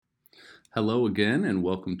Hello again, and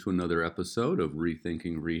welcome to another episode of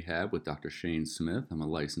Rethinking Rehab with Dr. Shane Smith. I'm a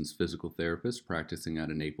licensed physical therapist practicing out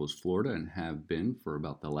of Naples, Florida, and have been for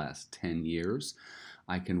about the last 10 years.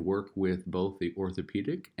 I can work with both the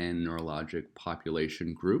orthopedic and neurologic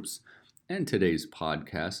population groups. And today's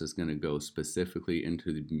podcast is going to go specifically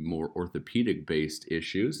into the more orthopedic based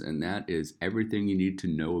issues, and that is everything you need to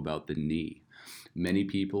know about the knee. Many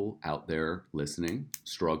people out there listening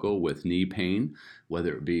struggle with knee pain,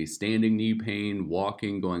 whether it be standing knee pain,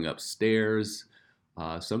 walking, going upstairs.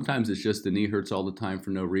 Sometimes it's just the knee hurts all the time for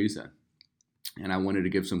no reason. And I wanted to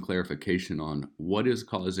give some clarification on what is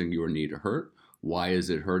causing your knee to hurt, why is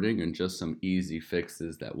it hurting, and just some easy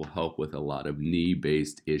fixes that will help with a lot of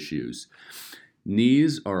knee-based issues.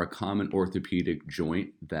 Knees are a common orthopedic joint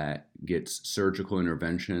that gets surgical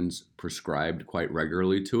interventions prescribed quite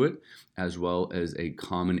regularly to it, as well as a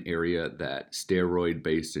common area that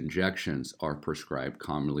steroid-based injections are prescribed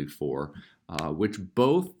commonly for, which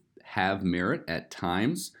both have merit at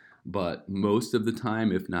times, but most of the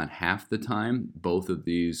time, if not half the time, both of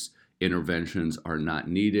these interventions are not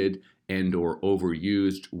needed and or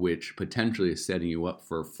overused, which potentially is setting you up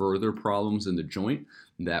for further problems in the joint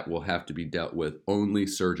that will have to be dealt with only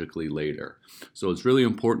surgically later. So it's really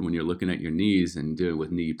important when you're looking at your knees and dealing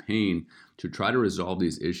with knee pain to try to resolve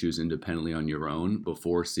these issues independently on your own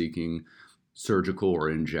before seeking surgical or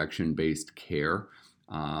injection-based care.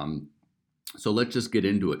 So let's just get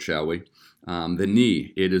into it, shall we? The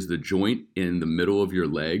knee, it is the joint in the middle of your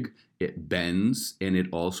leg. It bends and it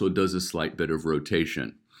also does a slight bit of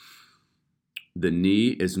rotation. The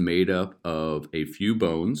knee is made up of a few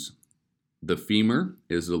bones. The femur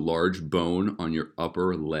is a large bone on your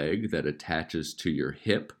upper leg that attaches to your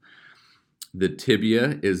hip. The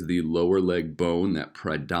tibia is the lower leg bone that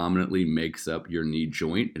predominantly makes up your knee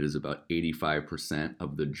joint. It is about 85%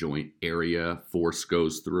 of the joint area force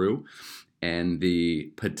goes through. And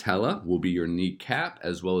the patella will be your kneecap,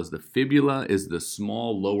 as well as the fibula is the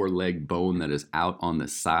small lower leg bone that is out on the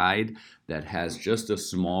side that has just a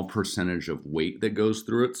small percentage of weight that goes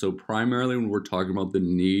through it. So primarily when we're talking about the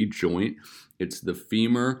knee joint, it's the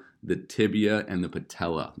femur, the tibia, and the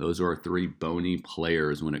patella. Those are our three bony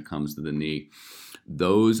players when it comes to the knee.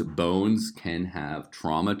 Those bones can have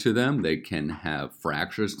trauma to them. They can have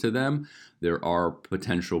fractures to them. There are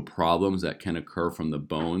potential problems that can occur from the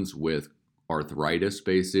bones with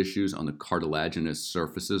arthritis-based issues on the cartilaginous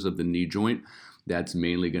surfaces of the knee joint. That's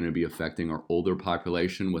mainly going to be affecting our older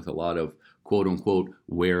population with a lot of quote-unquote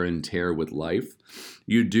wear and tear with life.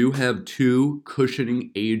 You do have two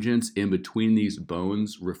cushioning agents in between these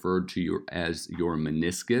bones referred to as your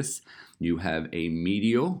meniscus. You have a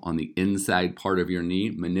medial on the inside part of your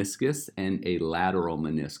knee meniscus and a lateral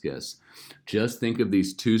meniscus. Just think of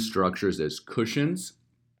these two structures as cushions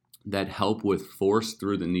that help with force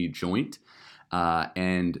through the knee joint.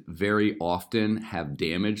 And very often have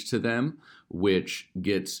damage to them, which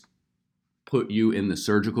gets put you in the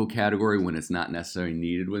surgical category when it's not necessarily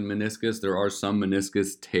needed with meniscus. There are some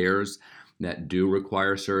meniscus tears that do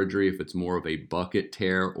require surgery if it's more of a bucket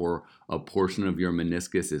tear or a portion of your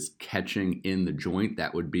meniscus is catching in the joint.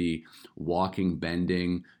 That would be walking,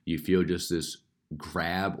 bending. You feel just this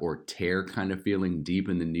grab or tear kind of feeling deep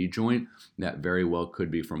in the knee joint. That very well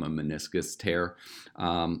could be from a meniscus tear.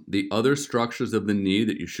 The other structures of the knee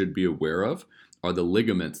that you should be aware of are the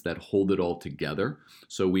ligaments that hold it all together.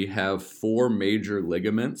 So we have four major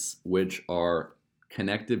ligaments, which are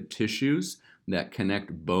connective tissues that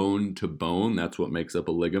connect bone to bone. That's what makes up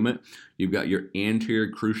a ligament. You've got your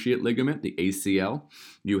anterior cruciate ligament, the ACL.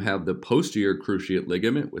 You have the posterior cruciate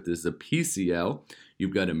ligament, which is the PCL.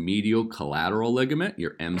 You've got a medial collateral ligament,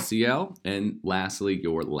 your MCL. And lastly,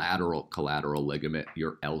 your lateral collateral ligament,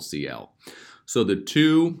 your LCL. So the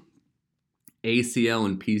two ACL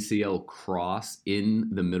and PCL cross in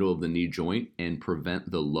the middle of the knee joint and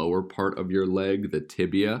prevent the lower part of your leg, the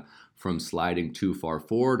tibia, from sliding too far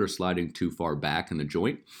forward or sliding too far back in the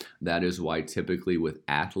joint. That is why typically with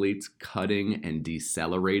athletes cutting and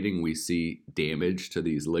decelerating, we see damage to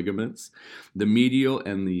these ligaments. The medial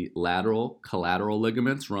and the lateral collateral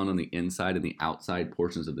ligaments run on the inside and the outside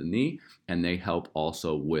portions of the knee, and they help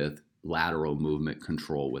also with lateral movement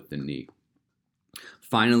control with the knee.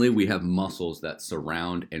 Finally, we have muscles that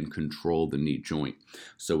surround and control the knee joint.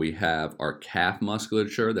 So we have our calf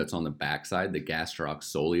musculature that's on the backside, the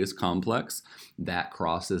gastrocsoleus complex, that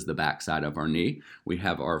crosses the backside of our knee. We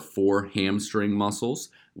have our four hamstring muscles,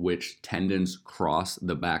 which tendons cross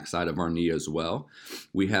the backside of our knee as well.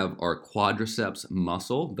 We have our quadriceps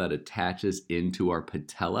muscle that attaches into our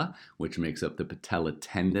patella, which makes up the patella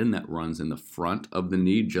tendon that runs in the front of the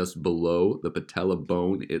knee, just below the patella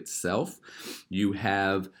bone itself. You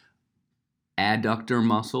have adductor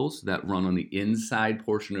muscles that run on the inside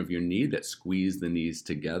portion of your knee that squeeze the knees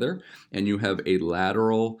together, and you have a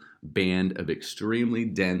lateral band of extremely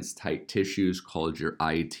dense, tight tissues called your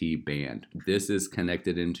IT band. This is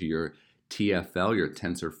connected into your TFL, your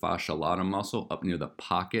tensor fascia lata muscle, up near the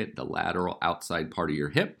pocket, the lateral outside part of your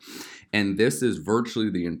hip. And this is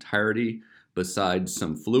virtually the entirety, besides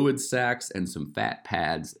some fluid sacs and some fat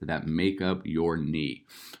pads, that make up your knee.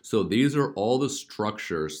 So these are all the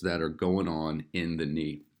structures that are going on in the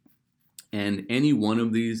knee. And any one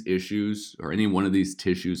of these issues or any one of these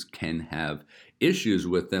tissues can have issues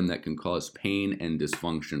with them that can cause pain and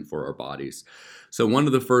dysfunction for our bodies. So one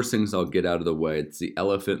of the first things I'll get out of the way, it's the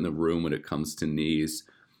elephant in the room when it comes to knees.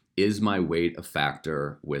 Is my weight a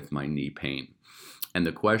factor with my knee pain? And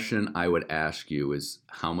the question I would ask you is,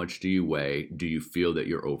 how much do you weigh? Do you feel that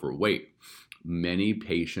you're overweight? Many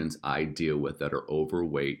patients I deal with that are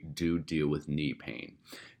overweight do deal with knee pain.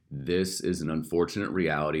 This is an unfortunate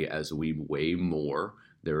reality. As we weigh more,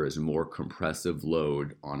 there is more compressive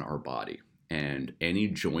load on our body. And any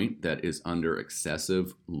joint that is under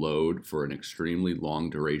excessive load for an extremely long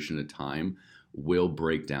duration of time will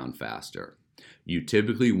break down faster. You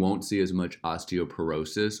typically won't see as much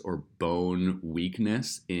osteoporosis or bone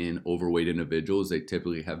weakness in overweight individuals. They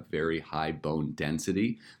typically have very high bone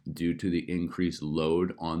density due to the increased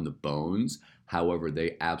load on the bones. However,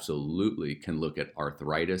 they absolutely can look at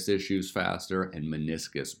arthritis issues faster and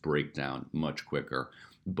meniscus breakdown much quicker.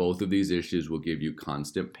 Both of these issues will give you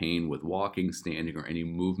constant pain with walking, standing, or any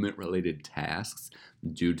movement-related tasks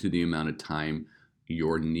due to the amount of time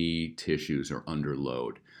your knee tissues are under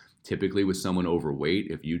load. Typically with someone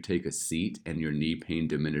overweight, if you take a seat and your knee pain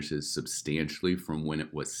diminishes substantially from when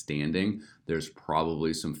it was standing, there's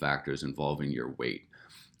probably some factors involving your weight.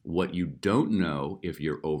 What you don't know if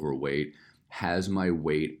you're overweight, has my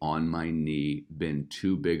weight on my knee been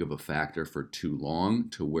too big of a factor for too long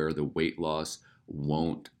to where the weight loss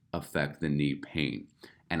won't affect the knee pain?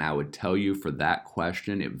 And I would tell you for that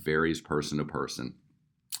question, it varies person to person.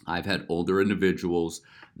 I've had older individuals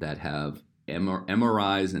that have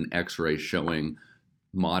MRIs and x-rays showing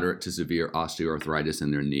moderate to severe osteoarthritis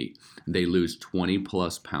in their knee. They lose 20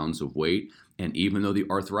 plus pounds of weight, and even though the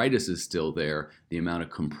arthritis is still there, the amount of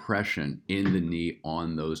compression in the knee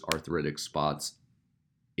on those arthritic spots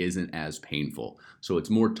isn't as painful. So it's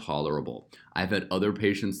more tolerable. I've had other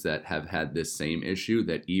patients that have had this same issue,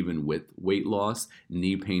 that even with weight loss,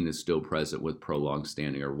 knee pain is still present with prolonged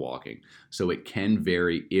standing or walking. So it can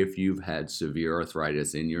vary if you've had severe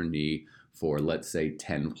arthritis in your knee for, let's say,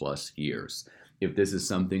 10 plus years. If this is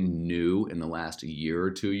something new in the last year or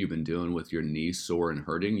two, you've been dealing with your knee sore and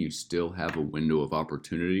hurting, you still have a window of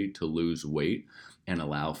opportunity to lose weight and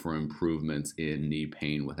allow for improvements in knee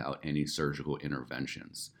pain without any surgical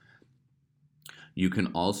interventions. You can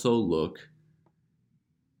also look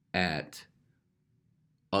at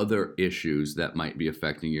other issues that might be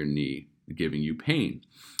affecting your knee, giving you pain.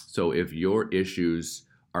 So if your issues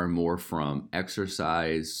are more from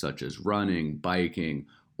exercise, such as running, biking,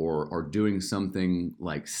 or doing something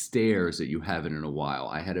like stairs that you haven't in a while.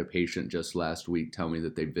 I had a patient just last week tell me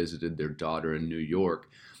that they visited their daughter in New York,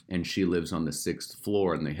 and she lives on the 6th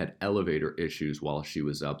floor, and they had elevator issues while she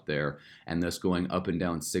was up there, and thus going up and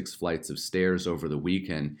down 6 flights of stairs over the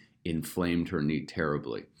weekend inflamed her knee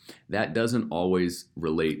terribly. That doesn't always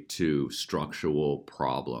relate to structural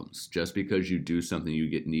problems. Just because you do something, you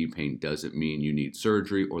get knee pain, doesn't mean you need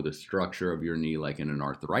surgery, or the structure of your knee, like in an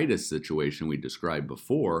arthritis situation we described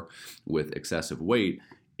before with excessive weight,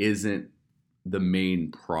 isn't the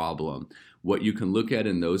main problem. What you can look at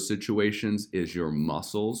in those situations is your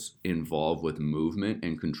muscles involved with movement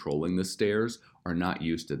and controlling the stairs are not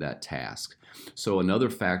used to that task. So another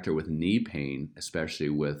factor with knee pain, especially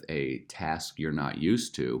with a task you're not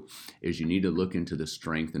used to, is you need to look into the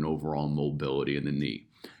strength and overall mobility in the knee.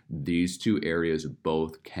 These two areas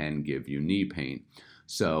both can give you knee pain.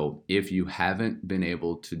 So if you haven't been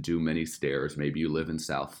able to do many stairs, maybe you live in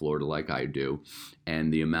South Florida like I do,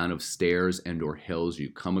 and the amount of stairs and or hills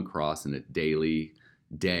you come across in a daily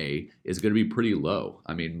day is going to be pretty low.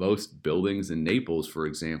 I mean, most buildings in Naples, for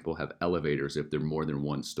example, have elevators if they're more than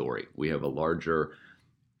one story. We have a larger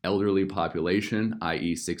elderly population,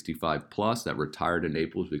 i.e. 65 plus, that retired in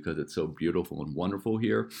Naples because it's so beautiful and wonderful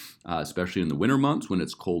here, especially in the winter months when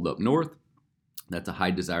it's cold up north. That's a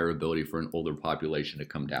high desirability for an older population to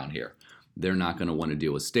come down here. They're not going to want to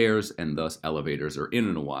deal with stairs, and thus elevators are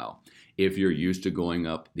in a while. If you're used to going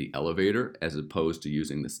up the elevator as opposed to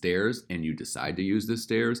using the stairs, and you decide to use the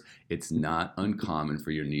stairs, it's not uncommon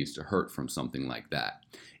for your knees to hurt from something like that.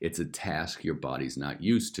 It's a task your body's not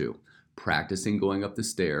used to. Practicing going up the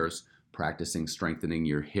stairs Practicing strengthening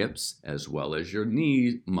your hips as well as your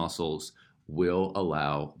knee muscles will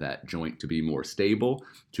allow that joint to be more stable,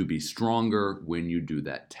 to be stronger when you do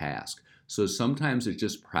that task. So sometimes it's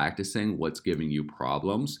just practicing what's giving you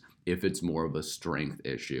problems if it's more of a strength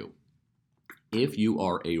issue. If you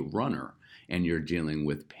are a runner and you're dealing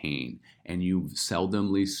with pain and you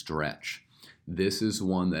seldomly stretch, this is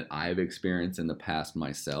one that I've experienced in the past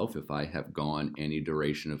myself. If I have gone any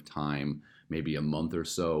duration of time, maybe a month or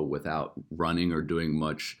so, without running or doing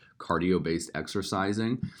much cardio-based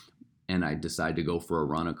exercising, and I decide to go for a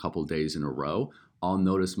run a couple days in a row, I'll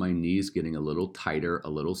notice my knees getting a little tighter, a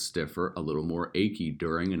little stiffer, a little more achy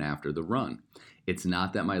during and after the run. It's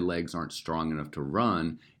not that my legs aren't strong enough to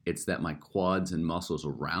run, it's that my quads and muscles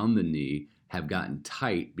around the knee have gotten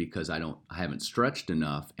tight because I haven't stretched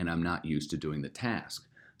enough and I'm not used to doing the task.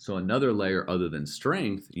 So another layer other than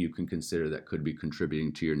strength you can consider that could be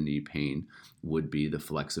contributing to your knee pain would be the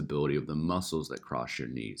flexibility of the muscles that cross your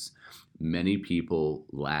knees. Many people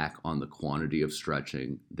lack on the quantity of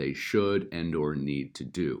stretching they should and or need to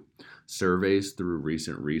do. Surveys through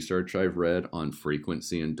recent research I've read on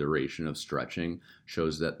frequency and duration of stretching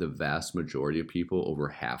shows that the vast majority of people, over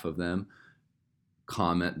half of them,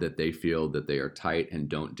 comment that they feel that they are tight and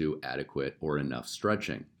don't do adequate or enough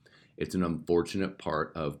stretching. It's an unfortunate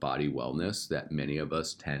part of body wellness that many of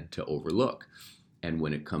us tend to overlook. And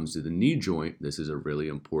when it comes to the knee joint, this is a really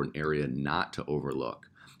important area not to overlook.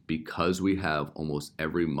 Because we have almost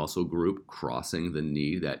every muscle group crossing the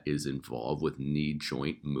knee that is involved with knee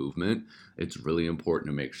joint movement, it's really important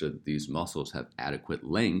to make sure that these muscles have adequate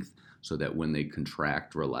length so that when they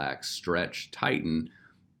contract, relax, stretch, tighten,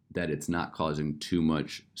 that it's not causing too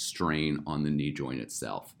much strain on the knee joint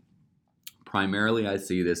itself. Primarily, I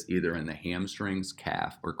see this either in the hamstrings,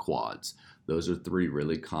 calf, or quads. Those are three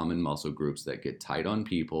really common muscle groups that get tight on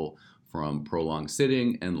people from prolonged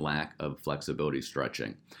sitting and lack of flexibility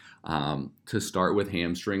stretching. To start with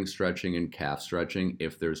hamstring stretching and calf stretching,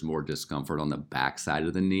 if there's more discomfort on the back side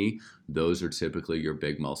of the knee, those are typically your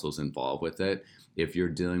big muscles involved with it. If you're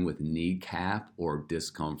dealing with kneecap or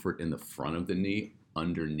discomfort in the front of the knee,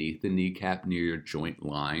 underneath the kneecap near your joint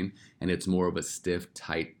line, and it's more of a stiff,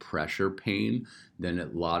 tight pressure pain, then a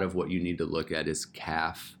lot of what you need to look at is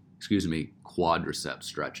quadricep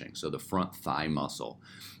stretching. So the front thigh muscle.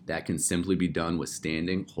 That can simply be done with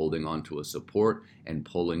standing, holding onto a support, and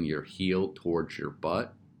pulling your heel towards your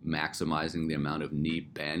butt, maximizing the amount of knee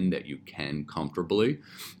bend that you can comfortably.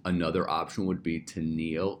 Another option would be to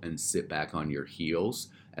kneel and sit back on your heels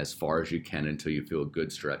as far as you can until you feel a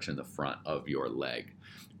good stretch in the front of your leg.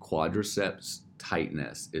 Quadriceps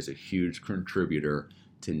tightness is a huge contributor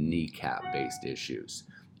to kneecap-based issues.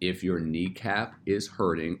 If your kneecap is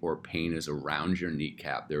hurting or pain is around your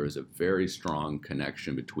kneecap, there is a very strong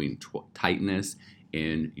connection between tightness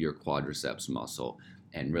in your quadriceps muscle.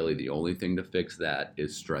 And really the only thing to fix that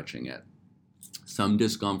is stretching it. Some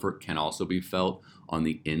discomfort can also be felt on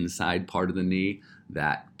the inside part of the knee.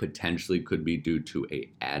 That potentially could be due to an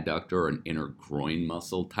adductor or an inner groin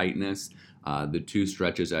muscle tightness. The two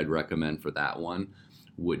stretches I'd recommend for that one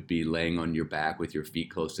would be laying on your back with your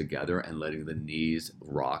feet close together and letting the knees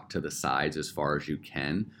rock to the sides as far as you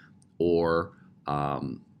can, or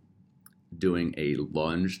doing a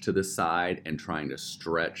lunge to the side and trying to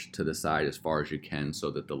stretch to the side as far as you can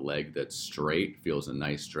so that the leg that's straight feels a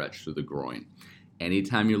nice stretch through the groin.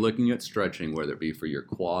 Anytime you're looking at stretching, whether it be for your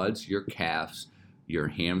quads, your calves, your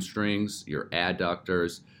hamstrings, your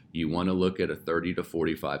adductors, you want to look at a 30 to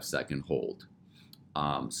 45 second hold.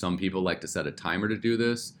 Some people like to set a timer to do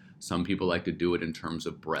this. Some people like to do it in terms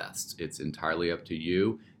of breaths. It's entirely up to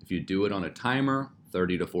you. If you do it on a timer,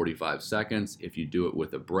 30 to 45 seconds. If you do it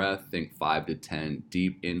with a breath, think 5 to 10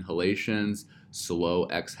 deep inhalations, slow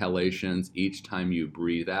exhalations. Each time you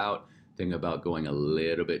breathe out, think about going a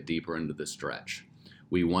little bit deeper into the stretch.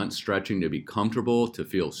 We want stretching to be comfortable, to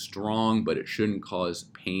feel strong, but it shouldn't cause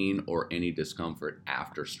pain or any discomfort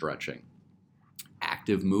after stretching.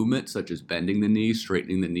 Active movement, such as bending the knee,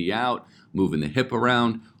 straightening the knee out, moving the hip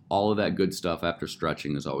around, all of that good stuff after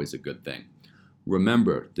stretching is always a good thing.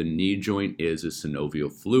 Remember, the knee joint is a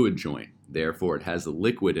synovial fluid joint. Therefore, it has a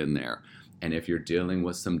liquid in there. And if you're dealing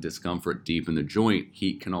with some discomfort deep in the joint,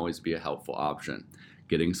 heat can always be a helpful option.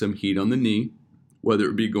 Getting some heat on the knee, whether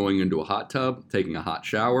it be going into a hot tub, taking a hot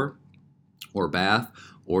shower or bath,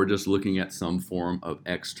 or just looking at some form of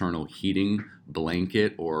external heating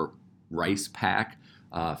blanket or rice pack,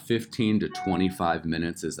 15 to 25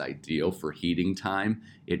 minutes is ideal for heating time.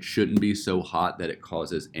 It shouldn't be so hot that it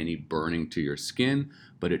causes any burning to your skin,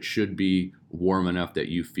 but it should be warm enough that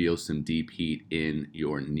you feel some deep heat in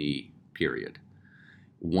your knee, period.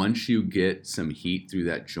 Once you get some heat through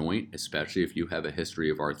that joint, especially if you have a history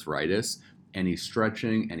of arthritis, any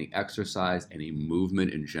stretching, any exercise, any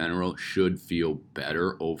movement in general should feel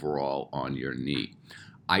better overall on your knee.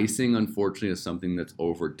 Icing, unfortunately, is something that's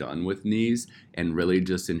overdone with knees and really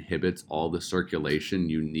just inhibits all the circulation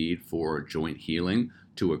you need for joint healing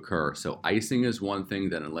to occur. So icing is one thing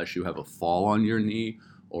that unless you have a fall on your knee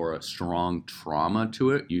or a strong trauma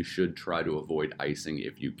to it, you should try to avoid icing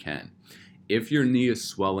if you can. If your knee is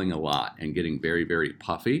swelling a lot and getting very, very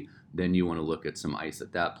puffy, then you want to look at some ice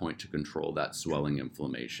at that point to control that swelling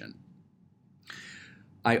inflammation.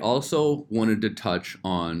 I also wanted to touch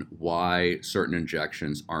on why certain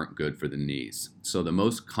injections aren't good for the knees. So the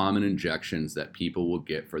most common injections that people will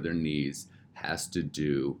get for their knees has to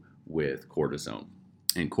do with cortisone.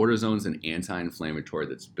 And cortisone is an anti-inflammatory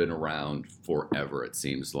that's been around forever, it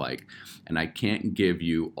seems like. And I can't give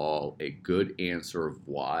you all a good answer of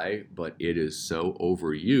why, but it is so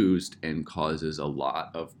overused and causes a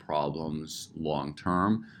lot of problems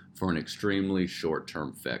long-term for an extremely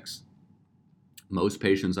short-term fix. Most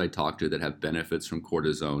patients I talk to that have benefits from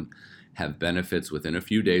cortisone have benefits within a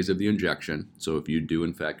few days of the injection. So if you do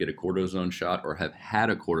in fact get a cortisone shot or have had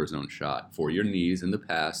a cortisone shot for your knees in the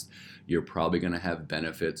past, you're probably going to have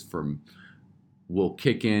benefits will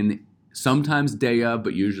kick in sometimes day of,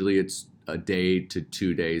 but usually it's a day to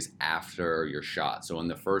 2 days after your shot. So in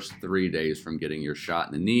the first 3 days from getting your shot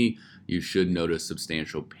in the knee, you should notice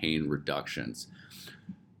substantial pain reductions.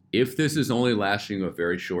 If this is only lasting a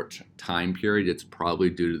very short time period, it's probably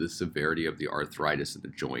due to the severity of the arthritis of the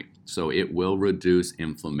joint. So it will reduce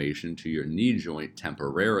inflammation to your knee joint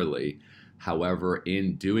temporarily. However,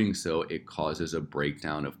 in doing so, it causes a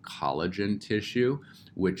breakdown of collagen tissue,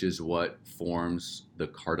 which is what forms the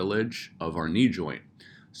cartilage of our knee joint.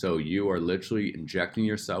 So you are literally injecting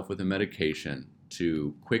yourself with a medication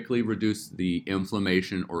to quickly reduce the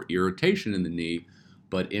inflammation or irritation in the knee.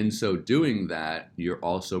 But in so doing that, you're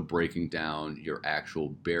also breaking down your actual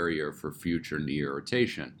barrier for future knee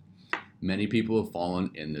irritation. Many people have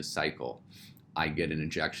fallen in this cycle. I get an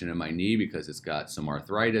injection in my knee because it's got some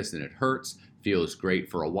arthritis and it hurts, feels great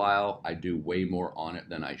for a while. I do way more on it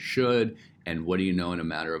than I should. And what do you know, in a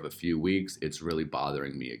matter of a few weeks, it's really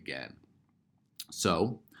bothering me again.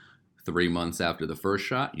 So 3 months after the first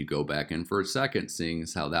shot, you go back in for a second, seeing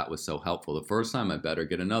as how that was so helpful the first time, I better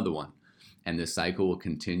get another one. And this cycle will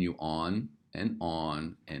continue on and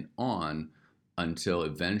on and on until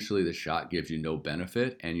eventually the shot gives you no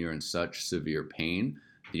benefit and you're in such severe pain.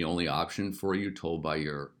 The only option for you, told by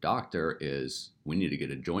your doctor, is we need to get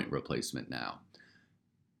a joint replacement now.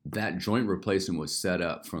 That joint replacement was set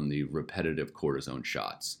up from the repetitive cortisone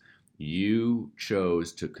shots. You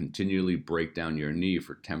chose to continually break down your knee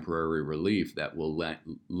for temporary relief that will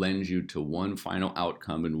lend you to one final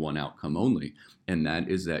outcome and one outcome only. And that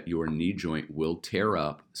is that your knee joint will tear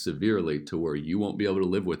up severely to where you won't be able to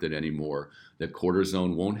live with it anymore. The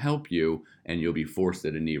cortisone won't help you and you'll be forced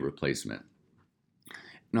at a knee replacement.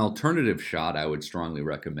 An alternative shot I would strongly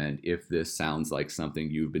recommend, if this sounds like something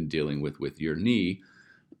you've been dealing with your knee,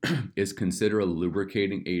 is consider a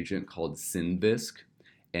lubricating agent called Synvisc,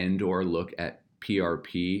 and/or look at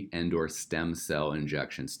PRP and/or stem cell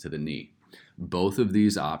injections to the knee. Both of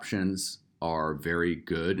these options are very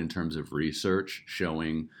good in terms of research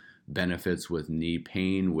showing benefits with knee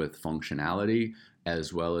pain with functionality,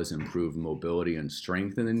 as well as improved mobility and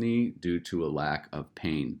strength in the knee due to a lack of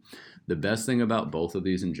pain. The best thing about both of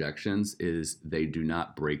these injections is they do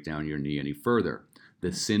not break down your knee any further. The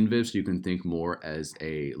Synvisc you can think more as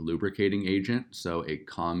a lubricating agent. So a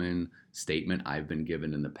common statement I've been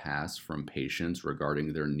given in the past from patients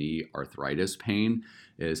regarding their knee arthritis pain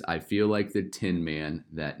is, I feel like the Tin Man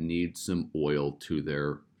that needs some oil to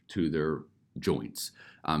their joints.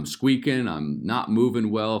 I'm squeaking, I'm not moving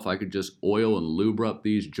well. If I could just oil and lube up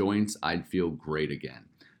these joints, I'd feel great again.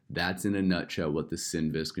 That's in a nutshell what the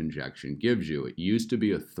Synvisc injection gives you. It used to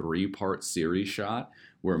be a 3-part series shot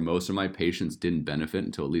where most of my patients didn't benefit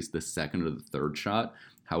until at least the second or the third shot.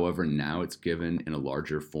 However, now it's given in a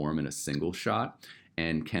larger form in a single shot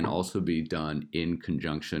and can also be done in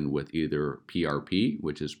conjunction with either PRP,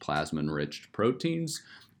 which is plasma-enriched proteins,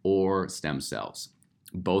 or stem cells.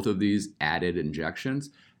 Both of these added injections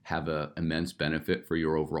have an immense benefit for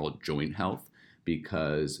your overall joint health,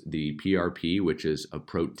 because the PRP, which is a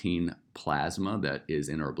protein plasma that is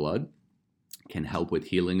in our blood, can help with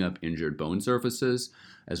healing up injured bone surfaces,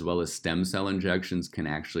 as well as stem cell injections can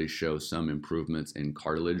actually show some improvements in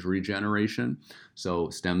cartilage regeneration. So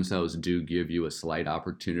stem cells do give you a slight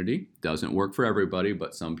opportunity. Doesn't work for everybody,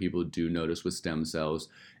 but some people do notice with stem cells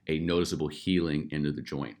a noticeable healing into the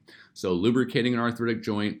joint. So lubricating an arthritic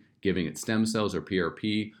joint giving it stem cells or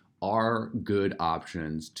PRP are good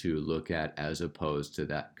options to look at as opposed to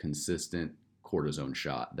that consistent cortisone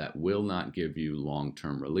shot that will not give you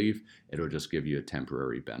long-term relief. It'll just give you a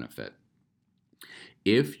temporary benefit.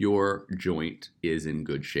 If your joint is in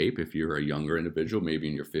good shape, if you're a younger individual, maybe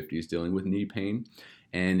in your 50s dealing with knee pain,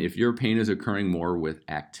 and if your pain is occurring more with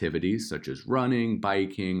activities such as running,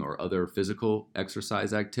 biking, or other physical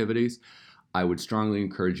exercise activities, I would strongly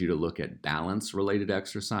encourage you to look at balance-related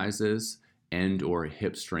exercises and or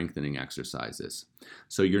hip strengthening exercises.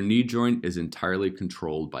 So your knee joint is entirely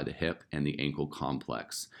controlled by the hip and the ankle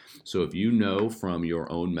complex. So if you know from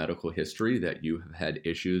your own medical history that you have had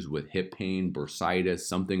issues with hip pain, bursitis,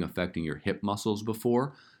 something affecting your hip muscles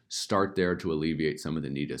before, start there to alleviate some of the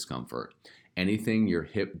knee discomfort. Anything your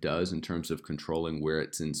hip does in terms of controlling where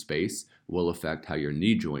it's in space will affect how your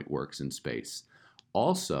knee joint works in space.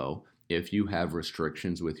 Also, if you have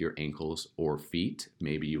restrictions with your ankles or feet,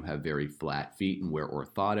 maybe you have very flat feet and wear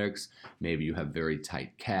orthotics, maybe you have very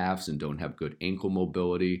tight calves and don't have good ankle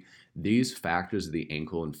mobility, these factors of the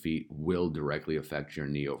ankle and feet will directly affect your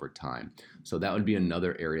knee over time. So that would be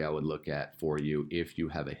another area I would look at for you if you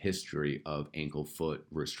have a history of ankle-foot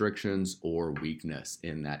restrictions or weakness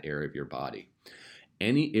in that area of your body.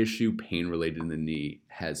 Any issue pain related in the knee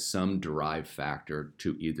has some derived factor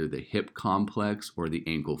to either the hip complex or the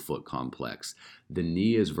ankle foot complex. The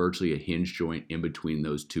knee is virtually a hinge joint in between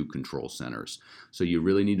those two control centers. So you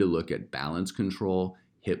really need to look at balance control,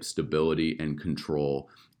 hip stability and control,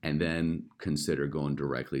 and then consider going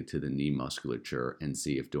directly to the knee musculature and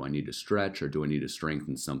see if do I need to stretch or do I need to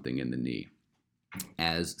strengthen something in the knee.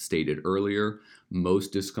 As stated earlier,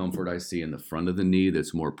 most discomfort I see in the front of the knee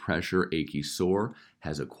that's more pressure, achy, sore,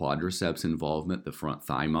 has a quadriceps involvement, the front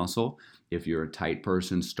thigh muscle. If you're a tight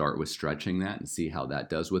person, start with stretching that and see how that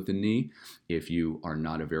does with the knee. If you are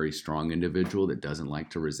not a very strong individual that doesn't like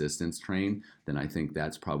to resistance train, then I think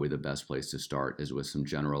that's probably the best place to start is with some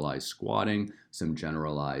generalized squatting, some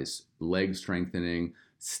generalized leg strengthening,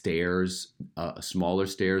 stairs. Smaller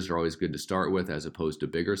stairs are always good to start with as opposed to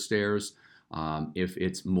bigger stairs. If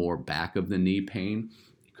it's more back of the knee pain,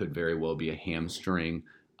 it could very well be a hamstring,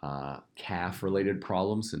 calf related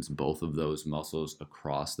problem since both of those muscles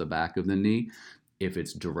across the back of the knee. If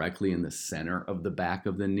it's directly in the center of the back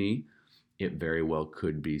of the knee, it very well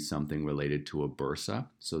could be something related to a bursa.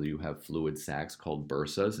 So you have fluid sacs called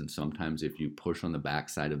bursas, and sometimes if you push on the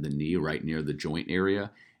backside of the knee right near the joint area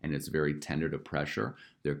and it's very tender to pressure,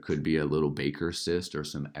 there could be a little Baker cyst or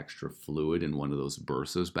some extra fluid in one of those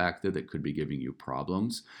bursas back there that could be giving you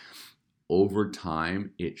problems. Over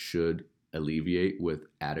time, it should alleviate with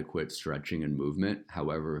adequate stretching and movement.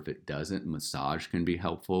 However, if it doesn't, massage can be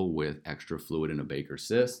helpful with extra fluid in a Baker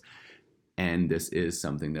cyst. And this is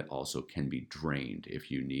something that also can be drained if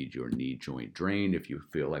you need your knee joint drained, if you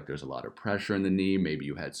feel like there's a lot of pressure in the knee, maybe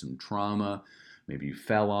you had some trauma, maybe you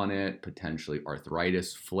fell on it, potentially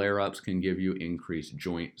arthritis flare-ups can give you increased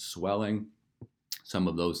joint swelling. Some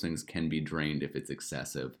of those things can be drained if it's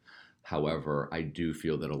excessive. However, I do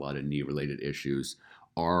feel that a lot of knee-related issues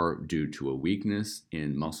are due to a weakness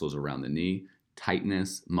in muscles around the knee,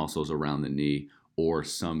 tightness, muscles around the knee, or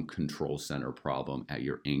some control center problem at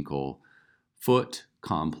your ankle, foot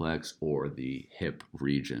complex, or the hip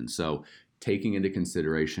region. So taking into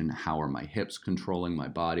consideration how are my hips controlling my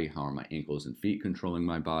body, how are my ankles and feet controlling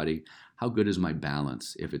my body, how good is my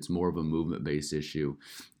balance? If it's more of a movement-based issue,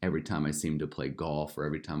 every time I seem to play golf or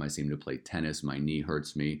every time I seem to play tennis, my knee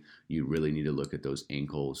hurts me, you really need to look at those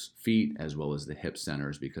ankles, feet, as well as the hip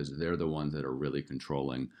centers because they're the ones that are really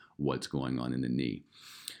controlling what's going on in the knee.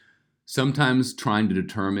 Sometimes trying to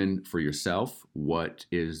determine for yourself what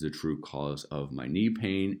is the true cause of my knee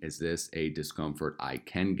pain. Is this a discomfort I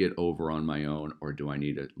can get over on my own, or do I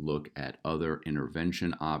need to look at other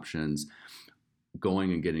intervention options?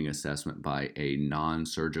 Going and getting assessment by a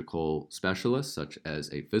non-surgical specialist, such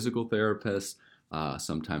as a physical therapist,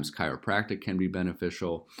 sometimes chiropractic can be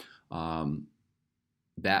beneficial.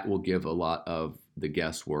 That will give a lot of the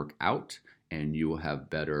guesswork out, and you will have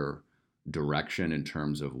better direction in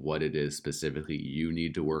terms of what it is specifically you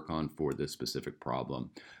need to work on for this specific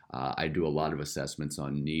problem. I do a lot of assessments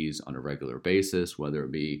on knees on a regular basis, whether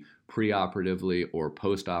it be preoperatively or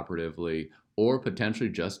postoperatively, or potentially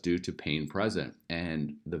just due to pain present.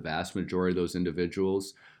 And the vast majority of those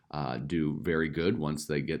individuals do very good once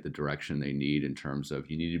they get the direction they need in terms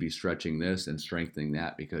of you need to be stretching this and strengthening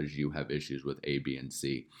that because you have issues with A, B, and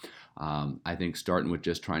C. I think starting with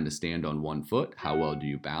just trying to stand on one foot, how well do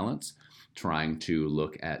you balance? Trying to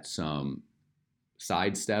look at some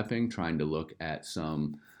sidestepping, trying to look at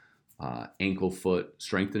some ankle foot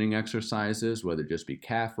strengthening exercises, whether it just be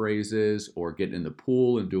calf raises or getting in the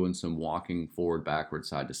pool and doing some walking forward, backward,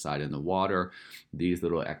 side to side in the water. These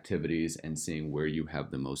little activities and seeing where you have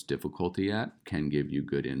the most difficulty at can give you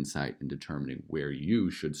good insight in determining where you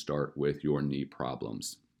should start with your knee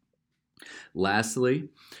problems. Lastly,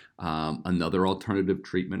 another alternative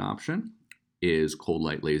treatment option is cold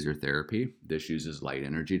light laser therapy. This uses light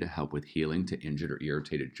energy to help with healing to injured or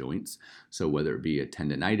irritated joints. So whether it be a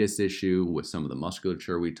tendonitis issue with some of the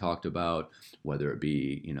musculature we talked about, whether it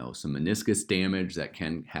be, some meniscus damage that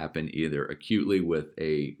can happen either acutely with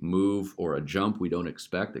a move or a jump we don't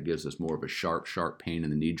expect that gives us more of a sharp pain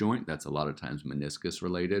in the knee joint. That's a lot of times meniscus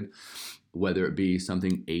related. Whether it be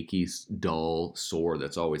something achy, dull, sore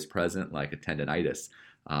that's always present, like a tendonitis,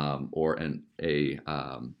 or a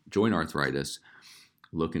joint arthritis,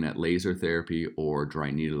 looking at laser therapy or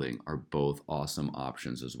dry needling are both awesome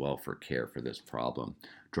options as well for care for this problem.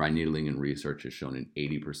 Dry needling in research has shown an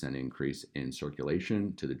 80% increase in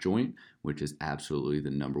circulation to the joint, which is absolutely the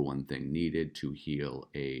number one thing needed to heal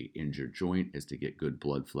a injured joint, is to get good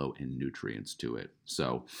blood flow and nutrients to it.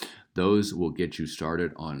 So those will get you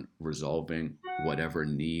started on resolving whatever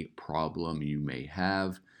knee problem you may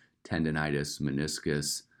have. Tendonitis,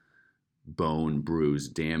 meniscus, bone bruise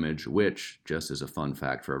damage, which, just as a fun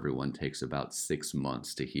fact for everyone, takes about 6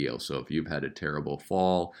 months to heal. So if you've had a terrible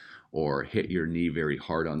fall or hit your knee very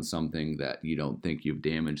hard on something that you don't think you've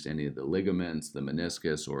damaged any of the ligaments, the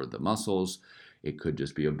meniscus, or the muscles, it could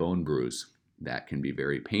just be a bone bruise. That can be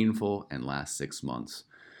very painful and last 6 months.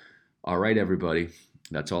 All right, everybody,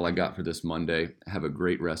 that's all I got for this Monday. Have a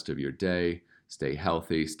great rest of your day. Stay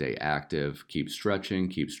healthy, stay active, keep stretching,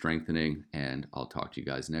 keep strengthening, and I'll talk to you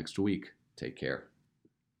guys next week. Take care.